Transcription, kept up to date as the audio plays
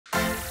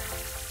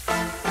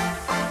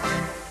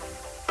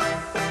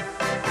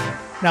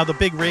Now, the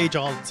big rage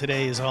all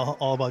today is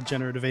all about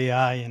generative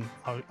AI and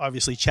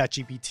obviously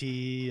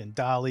ChatGPT and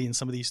DALI and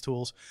some of these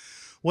tools.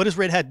 What is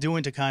Red Hat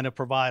doing to kind of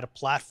provide a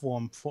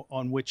platform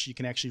on which you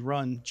can actually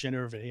run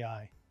generative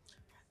AI?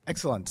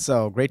 Excellent.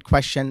 So, great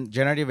question.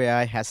 Generative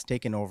AI has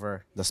taken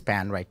over the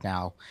span right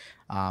now.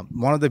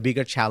 One of the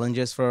bigger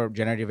challenges for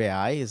generative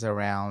AI is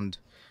around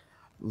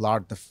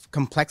the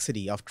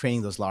complexity of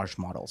training those large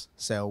models.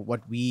 So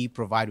what we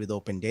provide with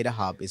Open Data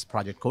Hub is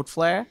Project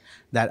CodeFlare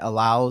that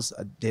allows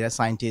data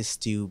scientists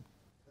to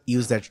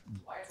use their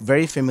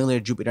very familiar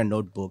Jupyter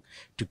notebook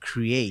to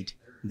create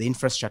the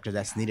infrastructure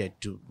that's needed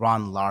to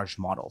run large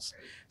models.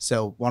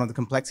 So one of the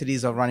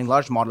complexities of running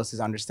large models is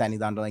understanding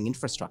the underlying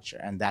infrastructure,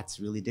 and that's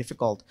really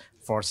difficult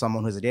for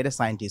someone who's a data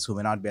scientist who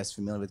may not be as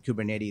familiar with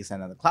Kubernetes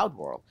and the cloud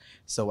world.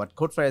 So what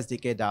CodeFlare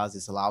SDK does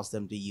is allows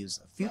them to use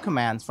a few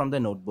commands from the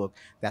notebook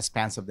that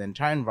spans up the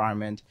entire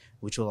environment,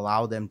 which will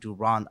allow them to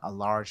run a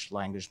large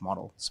language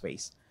model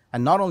space.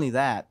 And not only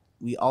that,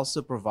 we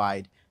also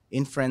provide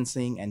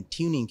inferencing and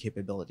tuning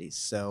capabilities.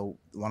 So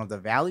one of the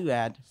value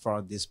add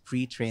for these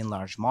pre-trained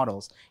large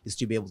models is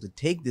to be able to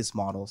take these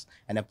models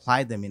and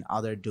apply them in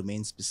other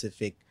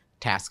domain-specific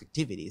task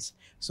activities.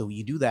 So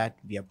you do that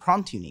via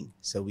prompt tuning.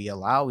 So we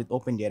allow with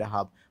Open Data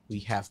Hub,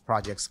 we have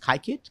projects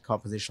CAIkit,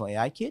 Compositional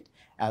AI Kit,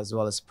 as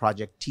well as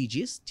project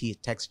TGiS,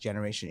 Text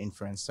Generation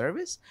Inference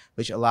Service,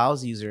 which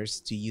allows users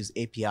to use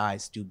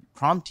APIs to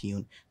prompt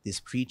tune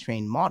these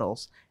pre-trained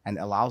models and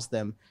allows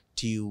them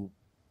to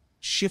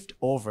shift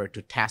over to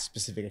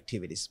task-specific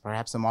activities.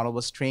 Perhaps the model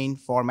was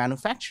trained for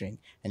manufacturing,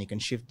 and you can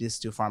shift this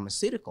to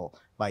pharmaceutical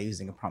by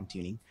using a prompt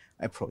tuning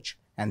approach.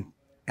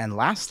 And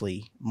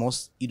lastly,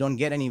 you don't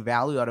get any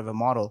value out of a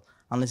model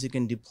unless you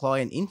can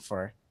deploy and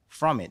infer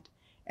from it.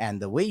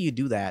 And the way you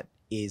do that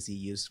is you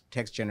use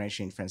Text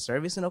Generation Inference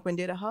Service in Open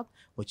Data Hub,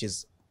 which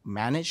is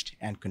managed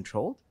and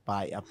controlled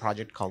by a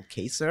project called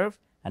KServe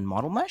and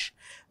Model Mesh,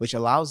 which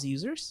allows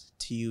users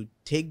to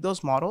take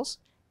those models,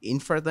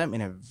 infer them in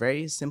a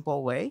very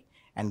simple way,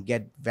 and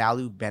get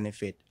value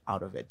benefit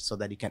out of it so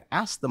that you can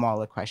ask the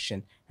model a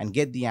question and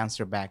get the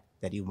answer back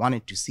that you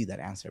wanted to see that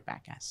answer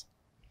back as.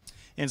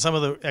 And some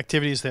of the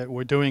activities that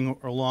we're doing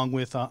along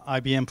with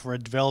IBM for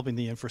developing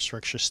the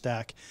infrastructure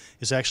stack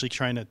is actually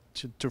trying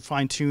to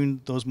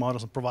fine-tune those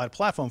models and provide a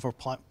platform for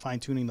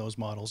fine-tuning those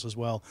models as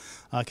well.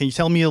 Can you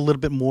tell me a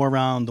little bit more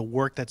around the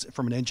work that's,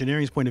 from an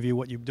engineering point of view,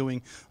 what you're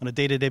doing on a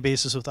day-to-day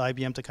basis with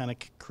IBM to kind of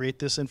create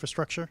this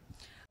infrastructure?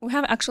 We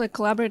have actually a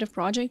collaborative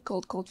project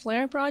called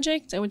CodeFlare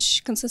project,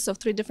 which consists of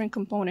 3 different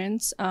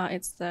components.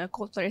 It's the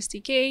CodeFlare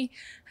SDK,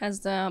 has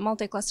the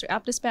multi-cluster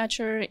app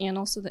dispatcher, and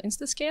also the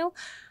InstaScale.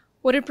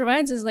 What it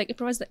provides is it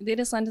provides the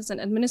data scientists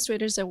and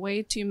administrators a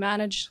way to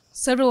manage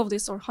several of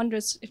these, or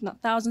hundreds, if not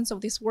thousands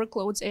of these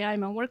workloads, AI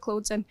ML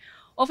workloads. And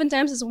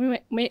oftentimes, as we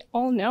may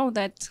all know,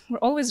 that we're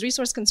always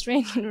resource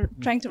constrained when we're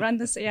trying to run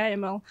this AI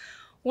ML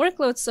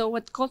workload. So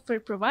what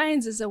CodeFlare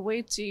provides is a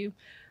way to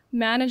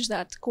manage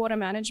that quota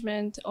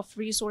management of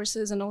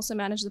resources and also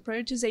manage the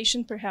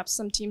prioritization. Perhaps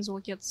some teams will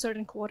get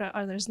certain quota,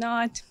 others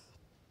not.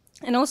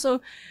 And also,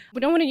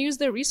 we don't want to use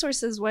their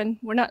resources when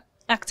we're not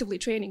actively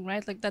training,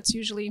 right? That's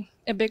usually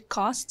a big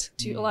cost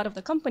to a lot of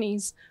the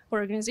companies or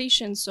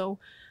organizations. So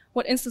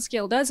what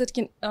InstaScale does, it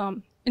can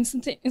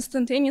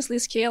instantaneously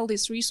scale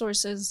these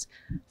resources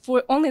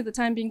for only the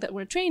time being that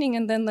we're training,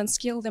 and then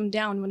scale them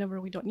down whenever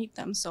we don't need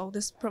them. So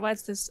this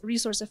provides this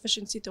resource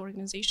efficiency to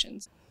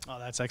organizations. Oh,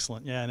 that's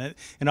excellent. Yeah,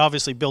 and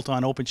obviously built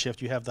on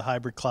OpenShift, you have the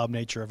hybrid cloud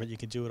nature of it. You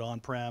can do it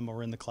on-prem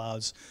or in the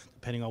clouds,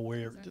 depending on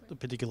where the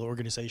particular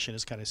organization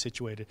is kind of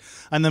situated.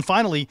 And then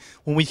finally,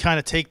 when we kind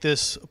of take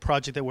this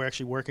project that we're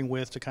actually working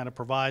with to kind of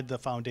provide the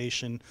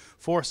foundation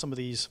for some of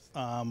these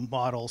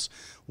models,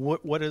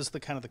 what is the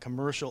kind of the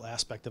commercial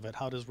aspect of it?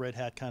 How does Red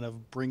Hat kind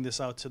of bring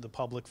this out to the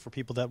public for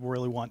people that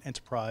really want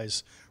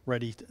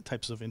enterprise-ready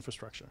types of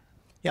infrastructure?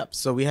 Yep,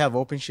 so we have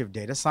OpenShift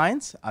Data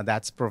Science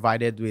that's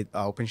provided with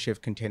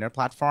OpenShift Container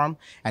Platform,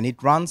 and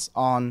it runs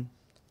on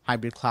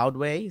hybrid cloud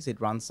ways. It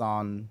runs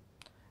on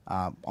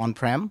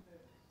on-prem,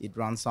 it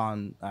runs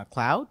on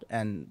cloud,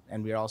 and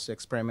we are also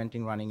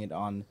experimenting running it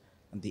on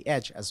the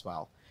edge as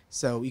well.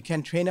 So you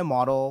can train a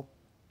model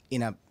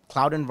in a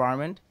cloud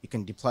environment, you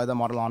can deploy the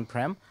model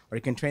on-prem, or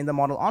you can train the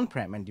model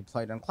on-prem and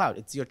deploy it on cloud.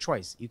 It's your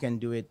choice. You can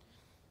do it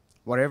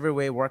whatever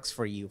way works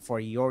for you, for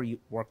your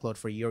workload,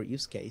 for your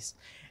use case.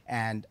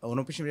 And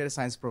OpenShift Data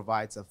Science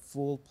provides a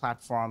full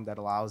platform that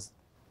allows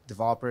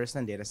developers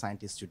and data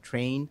scientists to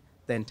train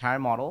the entire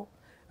model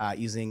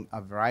using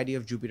a variety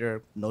of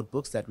Jupyter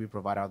notebooks that we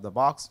provide out of the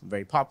box.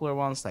 Very popular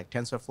ones like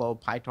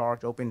TensorFlow,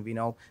 PyTorch,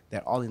 OpenVINO,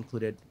 they're all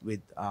included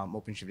with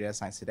OpenShift Data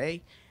Science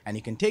today. And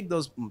you can take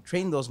those,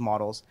 train those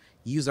models,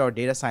 use our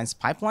data science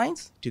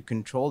pipelines to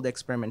control the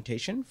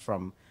experimentation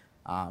from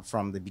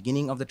the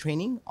beginning of the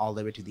training all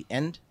the way to the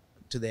end,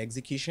 to the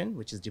execution,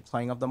 which is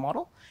deploying of the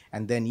model,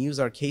 and then use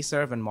our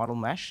KServe and model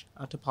mesh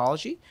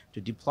topology to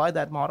deploy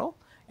that model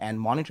and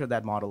monitor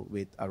that model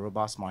with a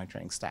robust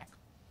monitoring stack.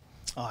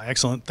 Oh,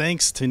 excellent.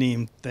 Thanks,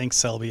 Taneem. Thanks,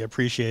 Selbi.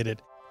 Appreciate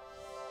it.